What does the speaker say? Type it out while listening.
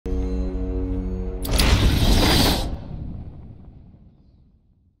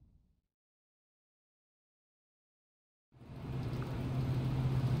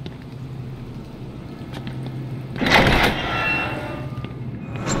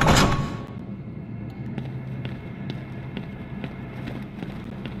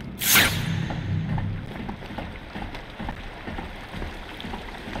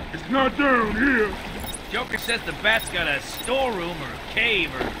Not down here. Joker says the bat's got a storeroom or a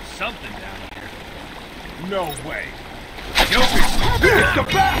cave or something down here. No way. Joker! It's the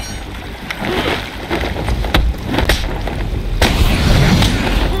bat!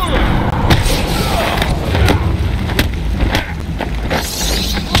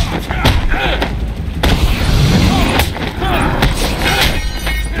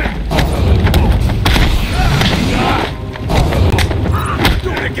 Do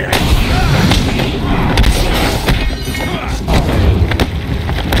it again!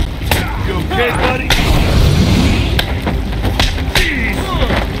 You okay, buddy?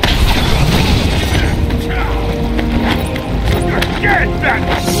 Get that!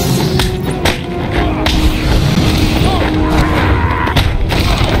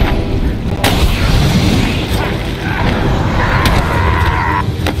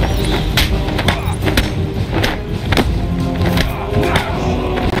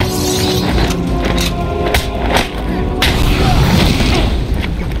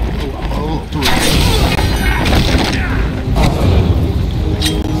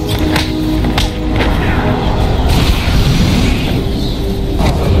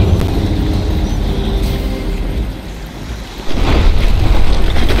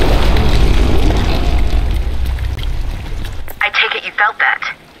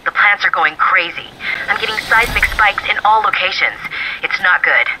 All locations. It's not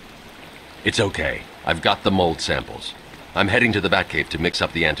good. It's okay. I've got the mold samples. I'm heading to the Batcave to mix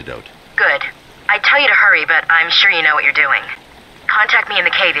up the antidote. Good. I'd tell you to hurry, but I'm sure you know what you're doing. Contact me in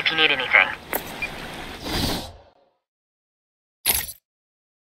the cave if you need anything.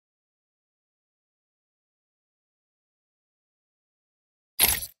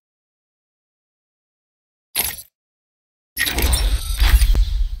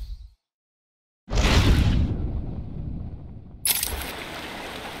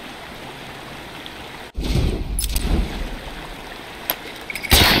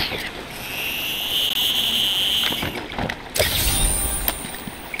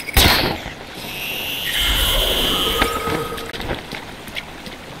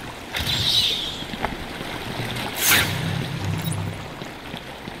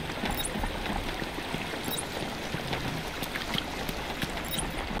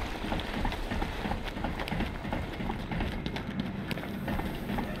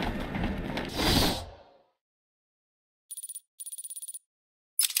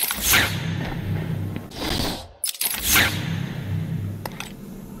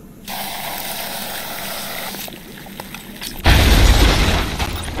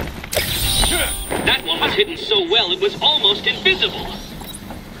 That one was hidden so well it was almost invisible.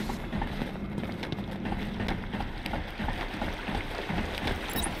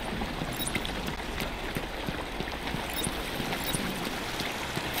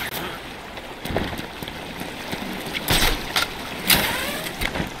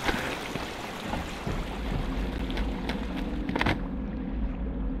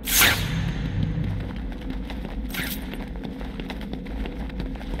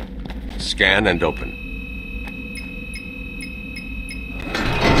 Scan and open.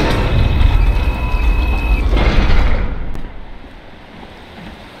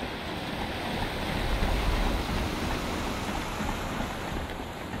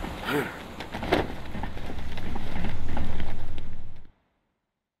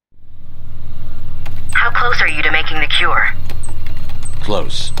 How close are you to making the cure?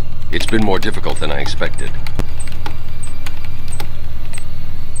 Close. It's been more difficult than I expected.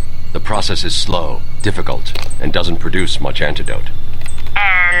 The process is slow, difficult, and doesn't produce much antidote.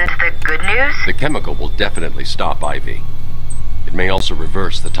 And the good news? The chemical will definitely stop Ivy. It may also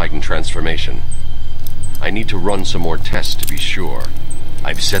reverse the Titan transformation. I need to run some more tests to be sure.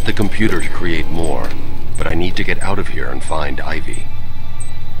 I've set the computer to create more, but I need to get out of here and find Ivy.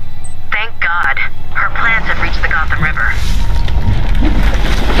 Thank God. Her plans have reached the Gotham River.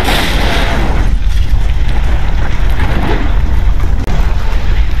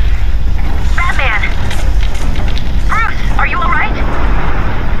 Are you all right?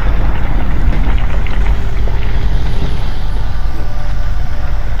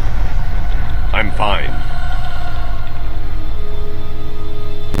 I'm fine.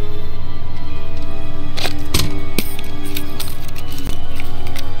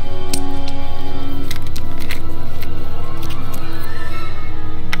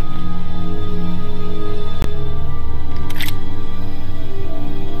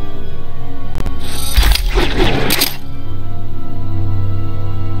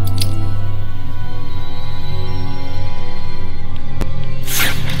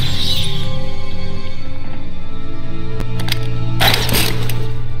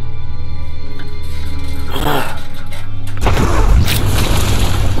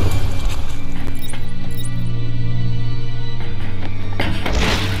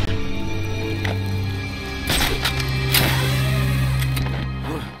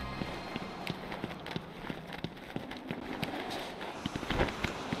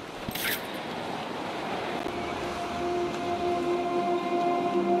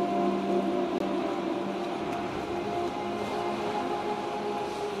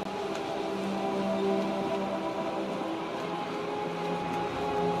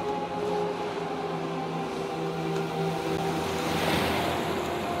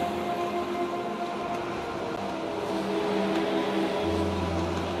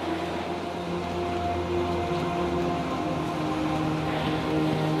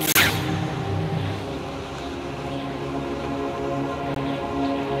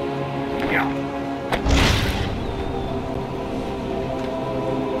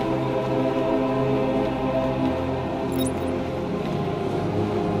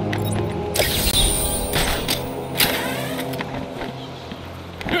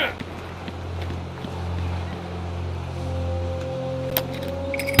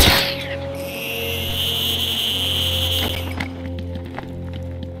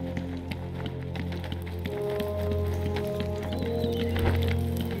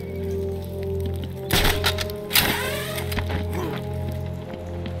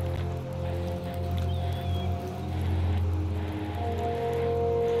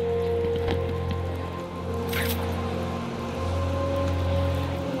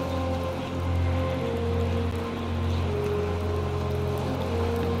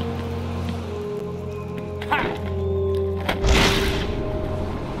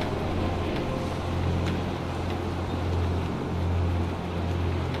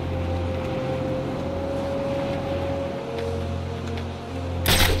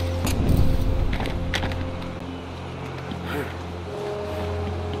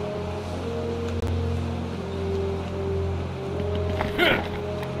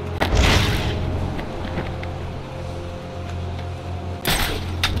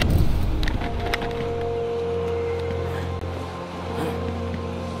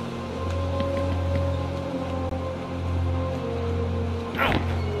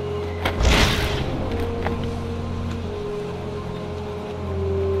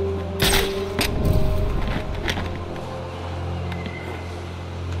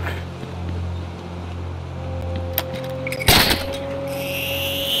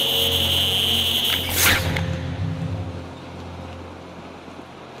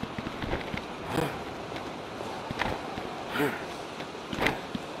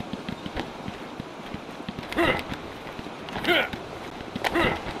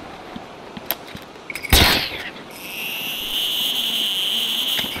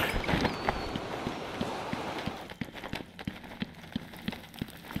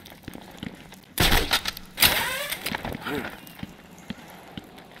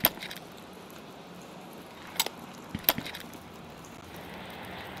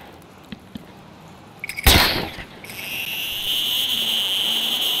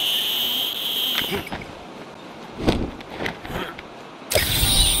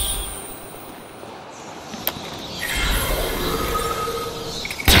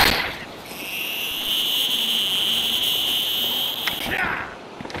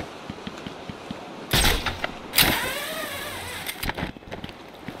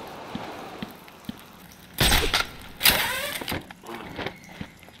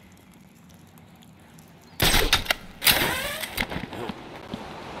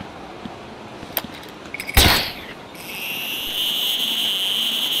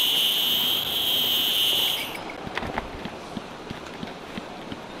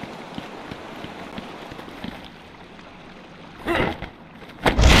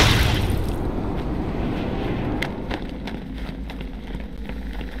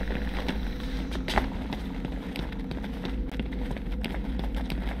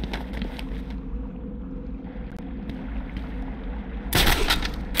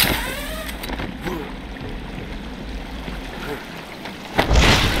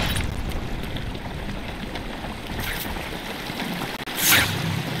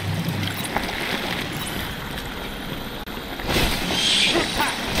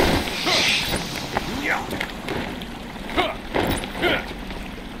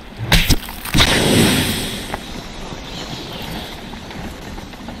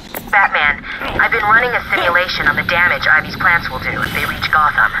 Batman, I've been running a simulation on the damage Ivy's plants will do if they reach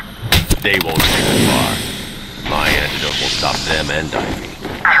Gotham. They won't take it far. My antidote will stop them and Ivy.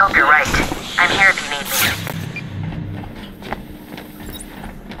 I hope you're right. I'm here if you need me.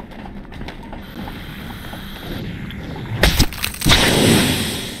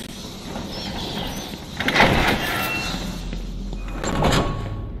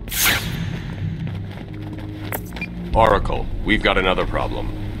 Oracle, we've got another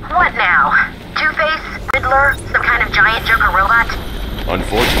problem. What now? Two-Face? Riddler? Some kind of giant Joker robot?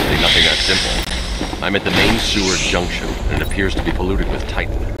 Unfortunately, nothing that simple. I'm at the main sewer junction, and it appears to be polluted with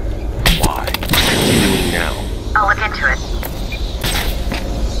Titan. Why? What's he doing now? I'll look into it.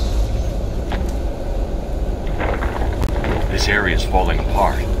 This area is falling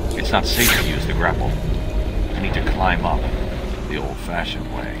apart. It's not safe to use the grapple. I need to climb up the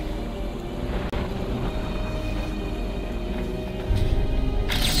old-fashioned way.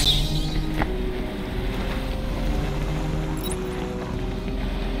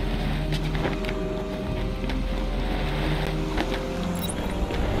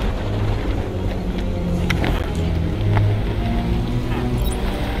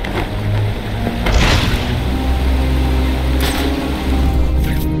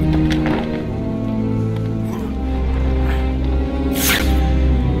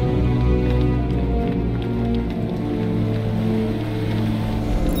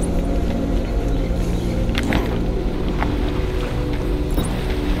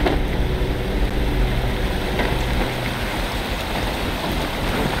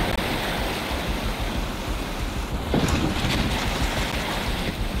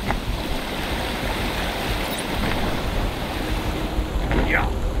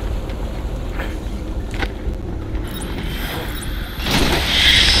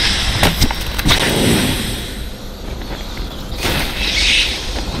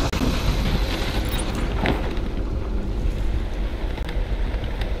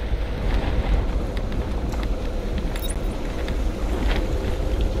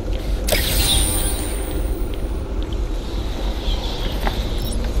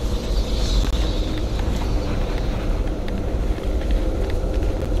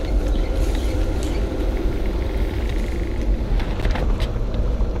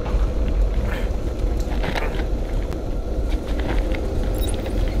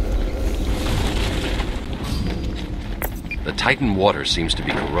 Titan water seems to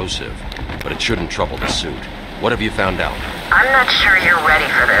be corrosive, but it shouldn't trouble the suit. What have you found out? I'm not sure you're ready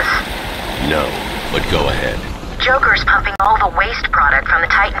for this. No, but go ahead. Joker's pumping all the waste product from the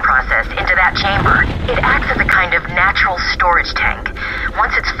Titan process into that chamber. It acts as a kind of natural storage tank.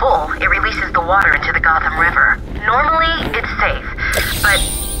 Once it's full, it releases the water into the Gotham River. Normally, it's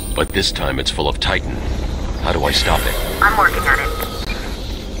safe, But this time it's full of Titan. How do I stop it? I'm working on it.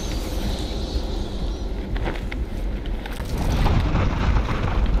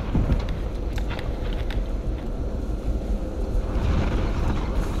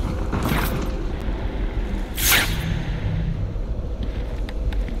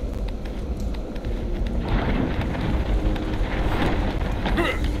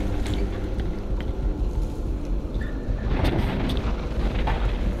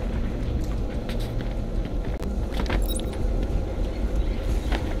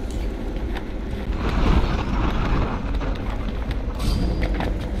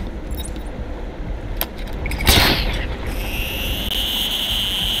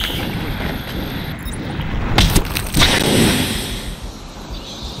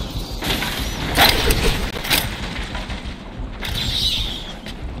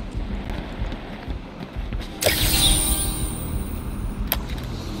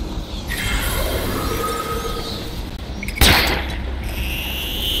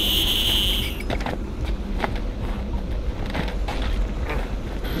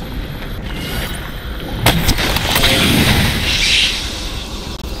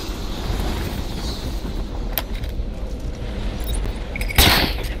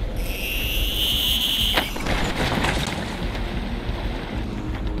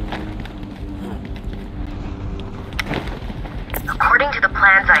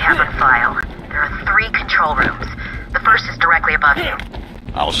 plans I have on file. There are 3 control rooms. The first is directly above you.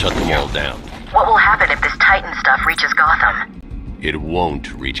 I'll shut them all down. What will happen if this Titan stuff reaches Gotham? It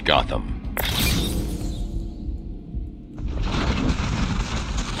won't reach Gotham.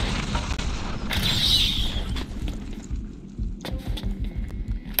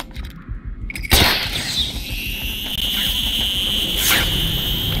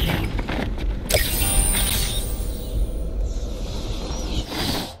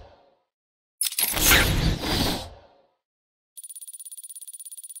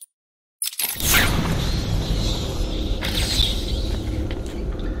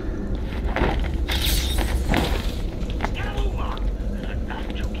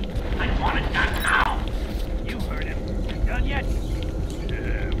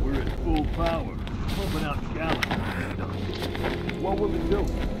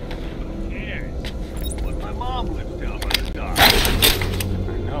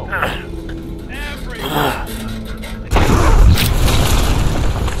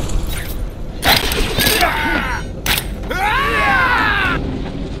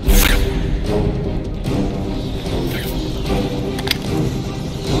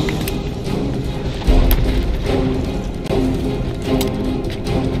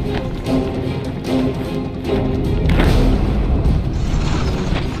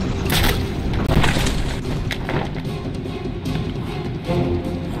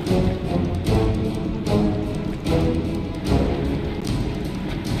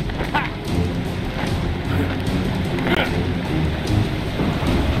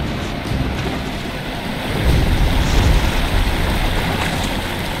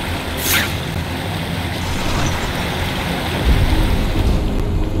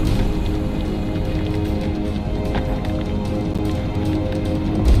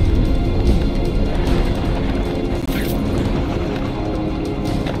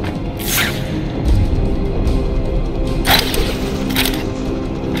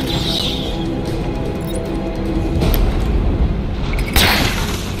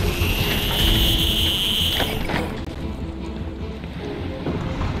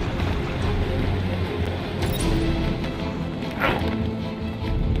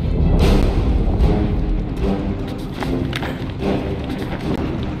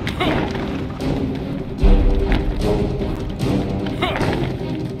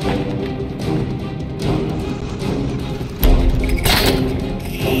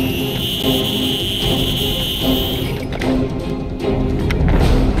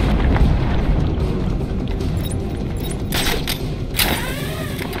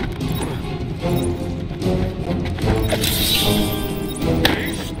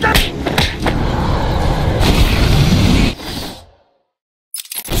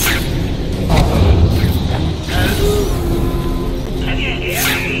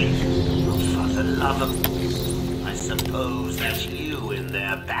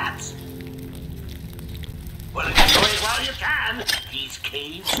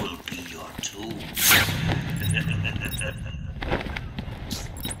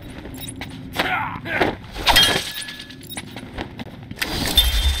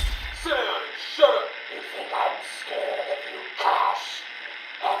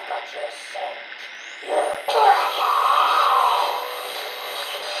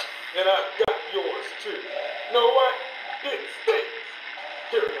 And I've got yours too. Know what? It stinks.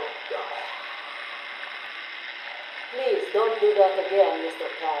 Carry on, guys. Please don't do that again, Mr.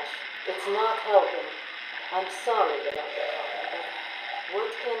 Cash. It's not helping. I'm sorry about that, but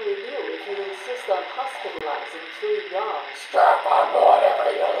what can we do if you insist on hospitalizing 3 guards? Strap on whatever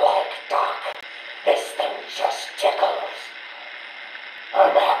you like, Doc. This thing just tickles.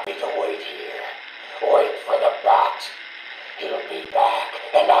 I'm happy to wait here. Wait for the bat. He'll be back,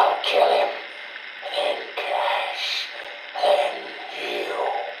 and I'll kill him. Then Cash. Then you.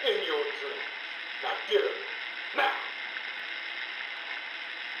 In your dream. Now get him. Now.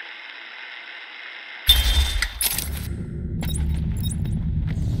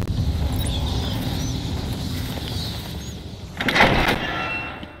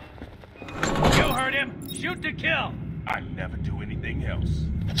 You heard him. Shoot to kill. I never do anything else.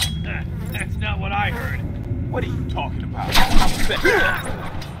 That's not what I heard. What are you talking about?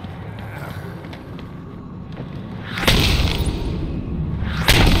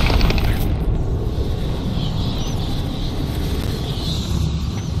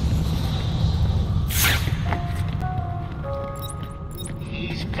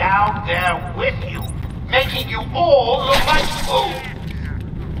 He's down there with you, making you all look like fools.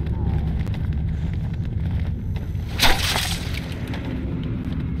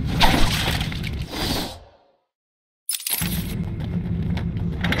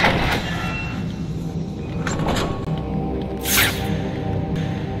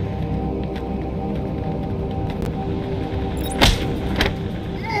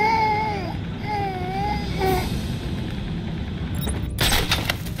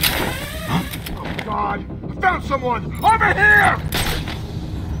 someone! Over here!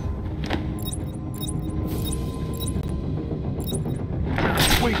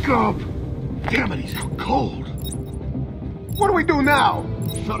 Wake up! Damn it, he's out cold. What do we do now?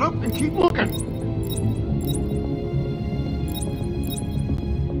 Shut up and keep looking.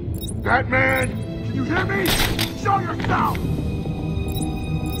 Batman, can you hear me? Show yourself!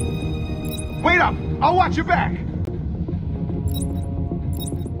 Wait up! I'll watch your back!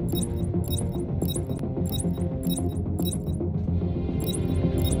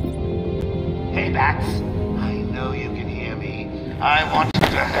 Hey, Bats. I know you can hear me. I want to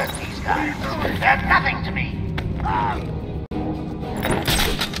hurt these guys. They're nothing to me.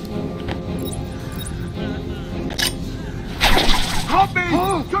 Help me!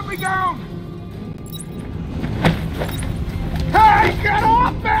 Put me down! Hey, get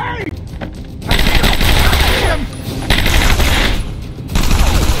off me!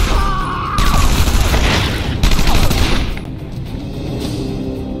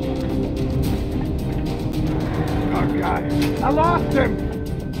 Oh, God. I lost him!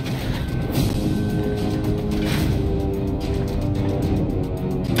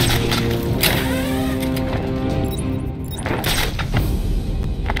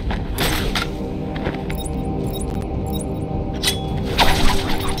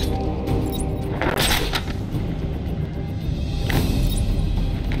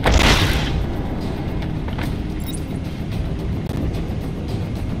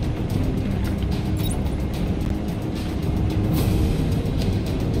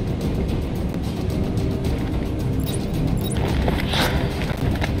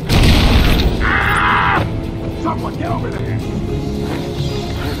 Someone get over there!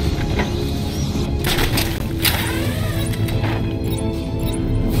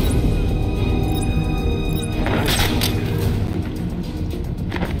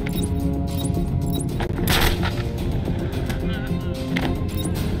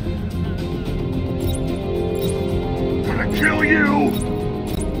 Gonna kill you!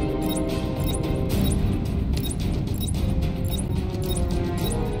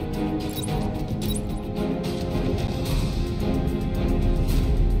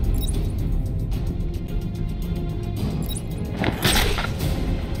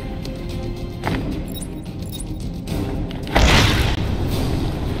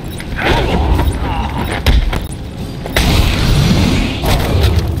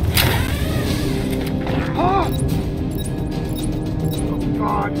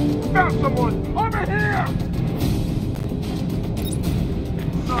 Found someone! Over here!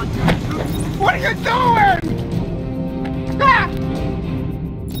 What are you doing? Ah!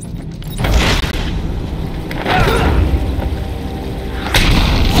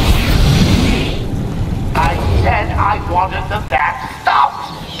 I said I wanted the bat stopped.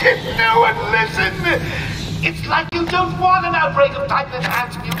 Didn't no one listen? It's like you don't want an outbreak of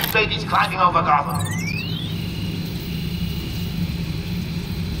Titan-enhanced mutant babies climbing over Gotham.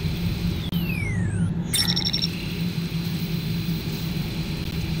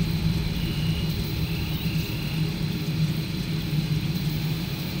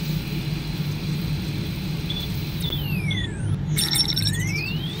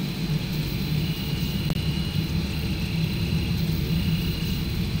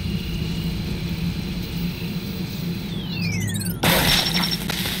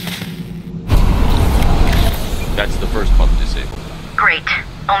 That's the first pump disabled. Great.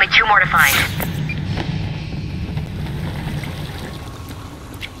 Only 2 more to find.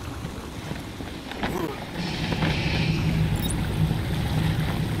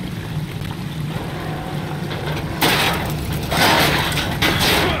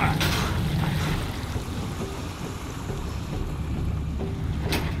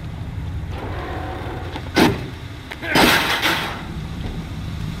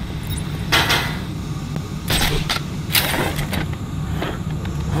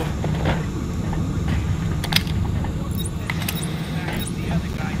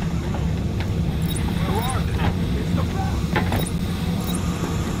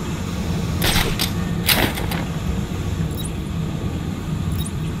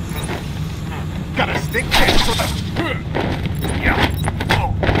 Gotta stick there so that...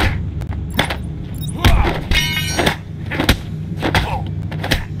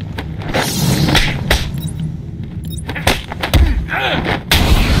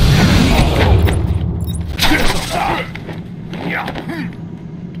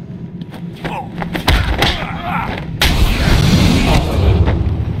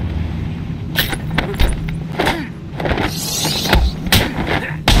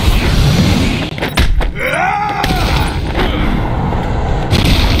 Ah!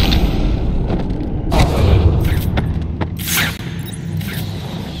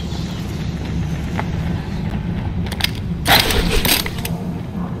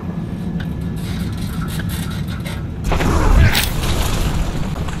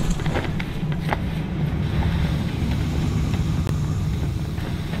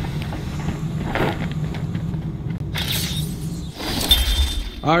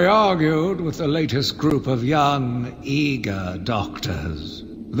 I argued with the latest group of young, eager doctors.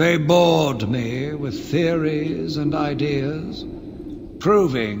 They bored me with theories and ideas,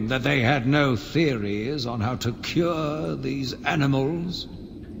 proving that they had no theories on how to cure these animals.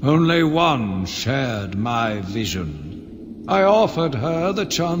 Only one shared my vision. I offered her the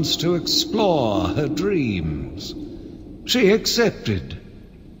chance to explore her dreams. She accepted.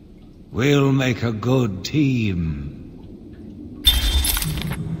 We'll make a good team.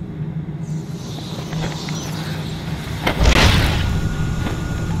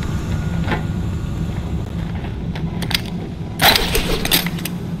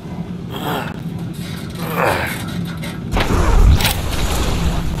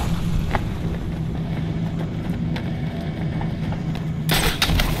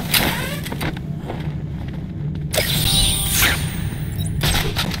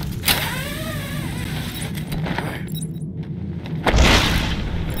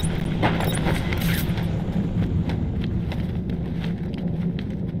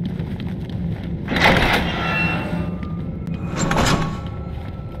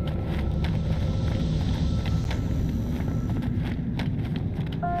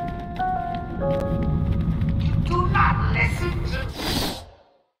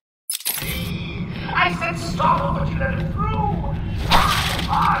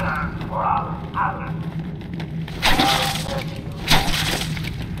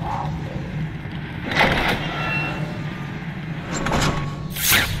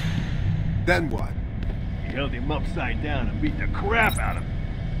 Then what? He held him upside down and beat the crap out of him.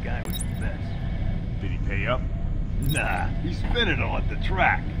 The guy was the best. Did he pay up? Nah, he spent it all at the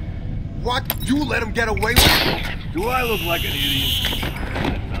track. What? You let him get away with it? Do I look like an idiot?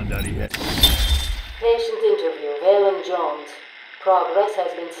 I found out he had... Patient interview, Valen Jones. Progress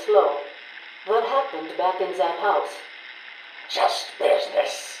has been slow. What happened back in that house? Just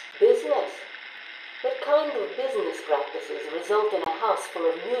business. Business? What kind of business practices result in a house full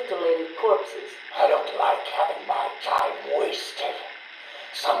of mutilated corpses? I don't like having my time wasted.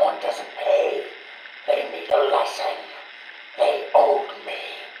 Someone doesn't pay. They need a lesson. They owed me.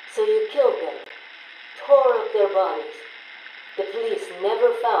 So you killed them, tore up their bodies. The police never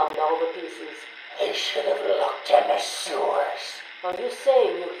found all the pieces. They should have looked in the sewers. Are you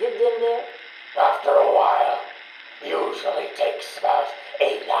saying you hid them there? After a while. Usually takes about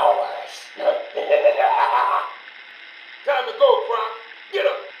 8 hours. Time to go, Croc. Get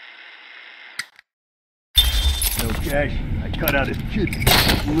up. No cash. I cut out his kidney,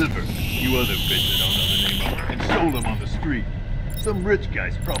 liver, a few other bits I don't know the name of, and sold them on the street. Some rich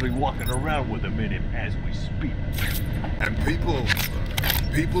guy's probably walking around with them in him as we speak. And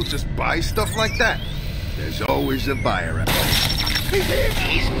people just buy stuff like that? There's always a buyer out there.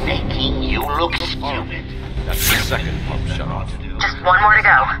 He's making you look stupid. That's the second pump shut off. Just one more to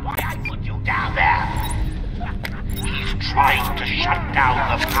go. Why I put you down there? He's trying to shut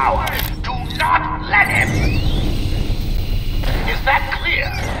down the power. Do not let him! Is that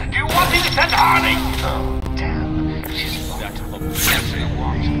clear? Do you want me to send Harley? Oh, damn. She's back to look.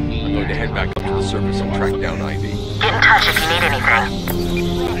 I'm going to head back up to the surface and track down Ivy. Get in touch if you need anything.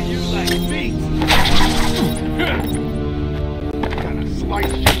 You like meat? Gotta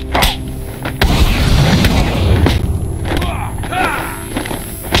slice you.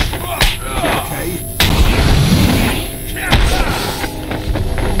 Okay.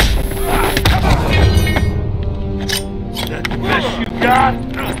 That best you got?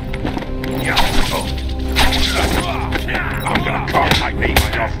 I'm gonna carve my name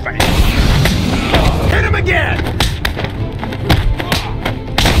on your face. Hit him again!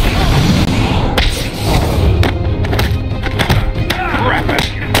 Grab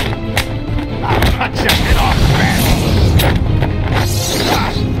it!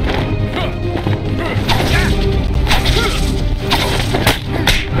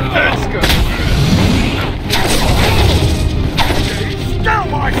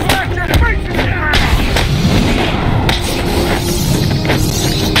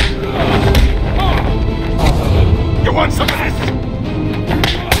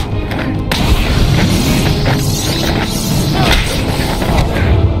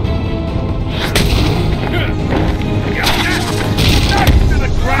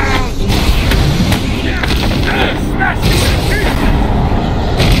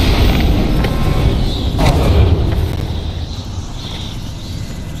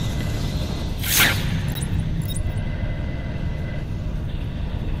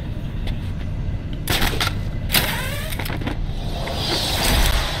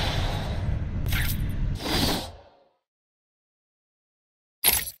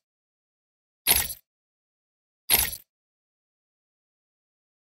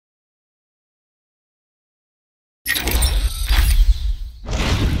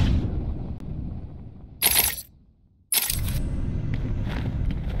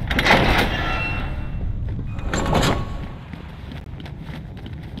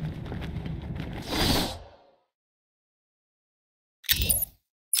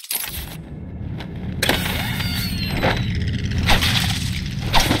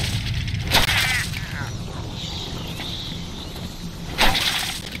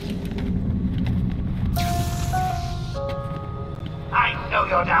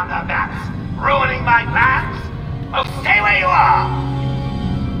 go down the vents, ruining my plans? Oh, stay where you are!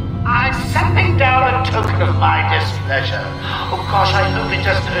 I'm sending down a token of my displeasure. Oh gosh, I hope it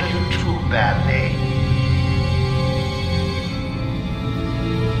doesn't hurt you too badly.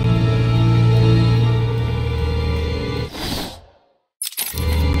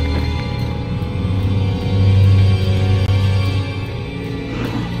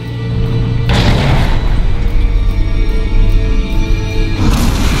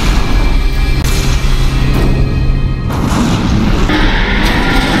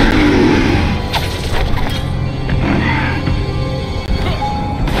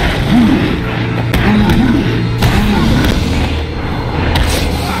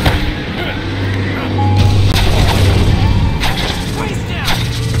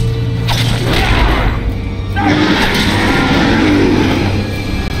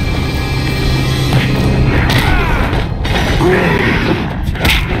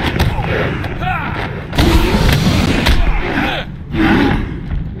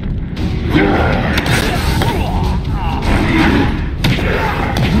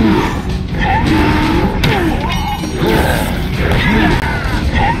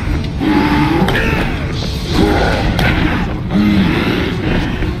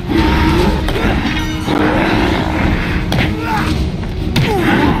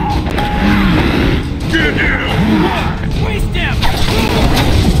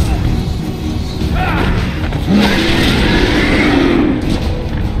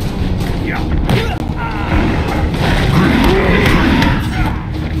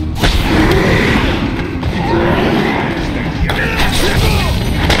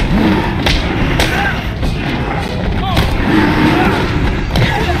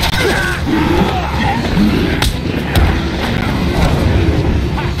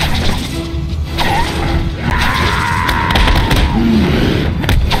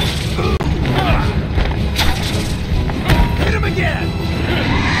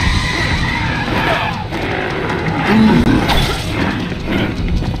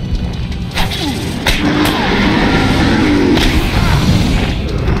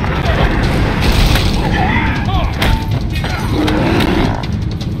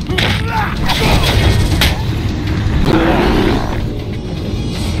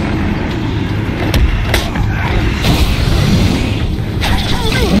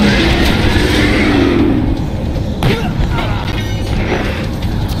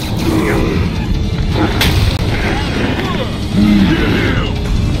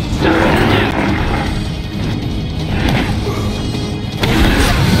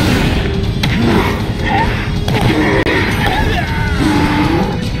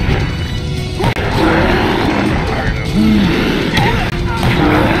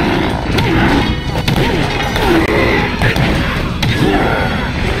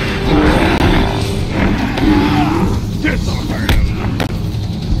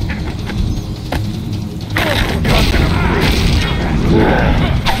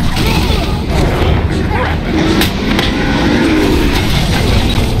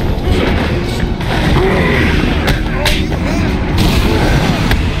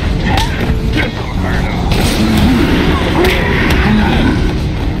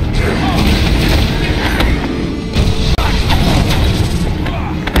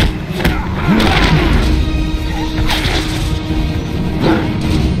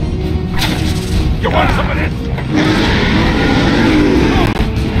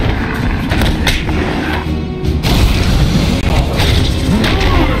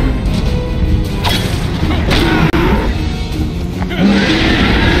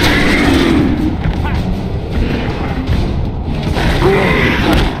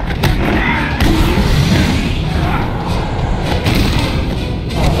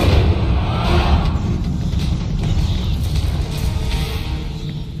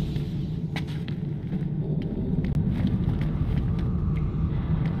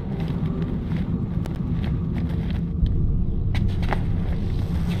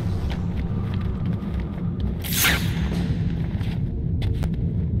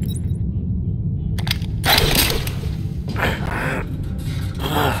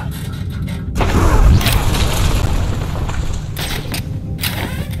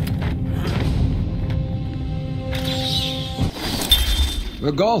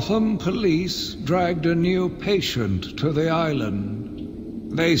 The Gotham police dragged a new patient to the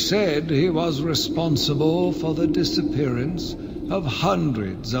island. They said he was responsible for the disappearance of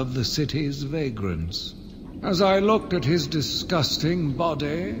hundreds of the city's vagrants. As I looked at his disgusting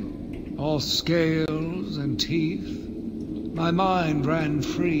body, all scales and teeth, my mind ran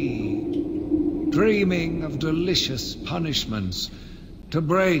free, dreaming of delicious punishments To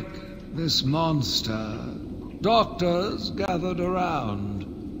break this monster, doctors gathered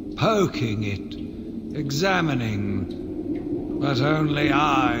around, poking it, examining. But only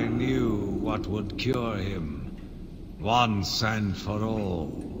I knew what would cure him, once and for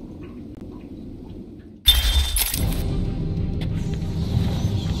all.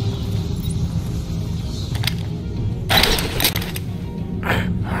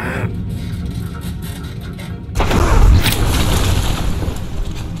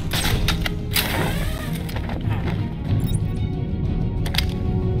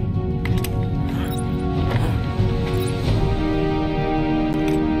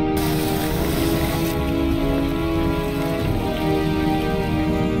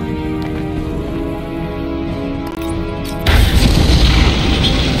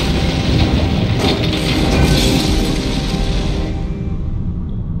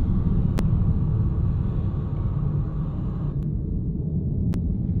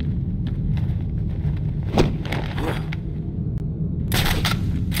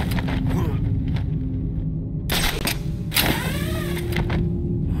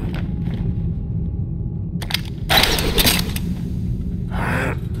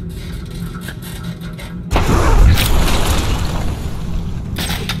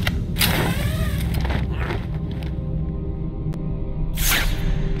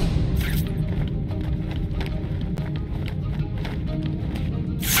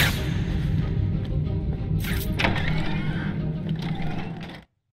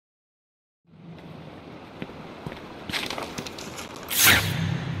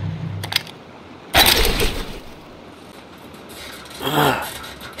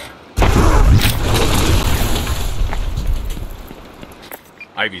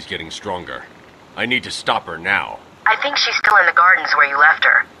 Ivy's getting stronger. I need to stop her now. I think she's still in the gardens where you left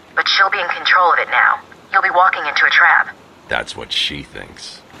her, but she'll be in control of it now. You'll be walking into a trap. That's what she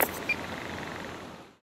thinks.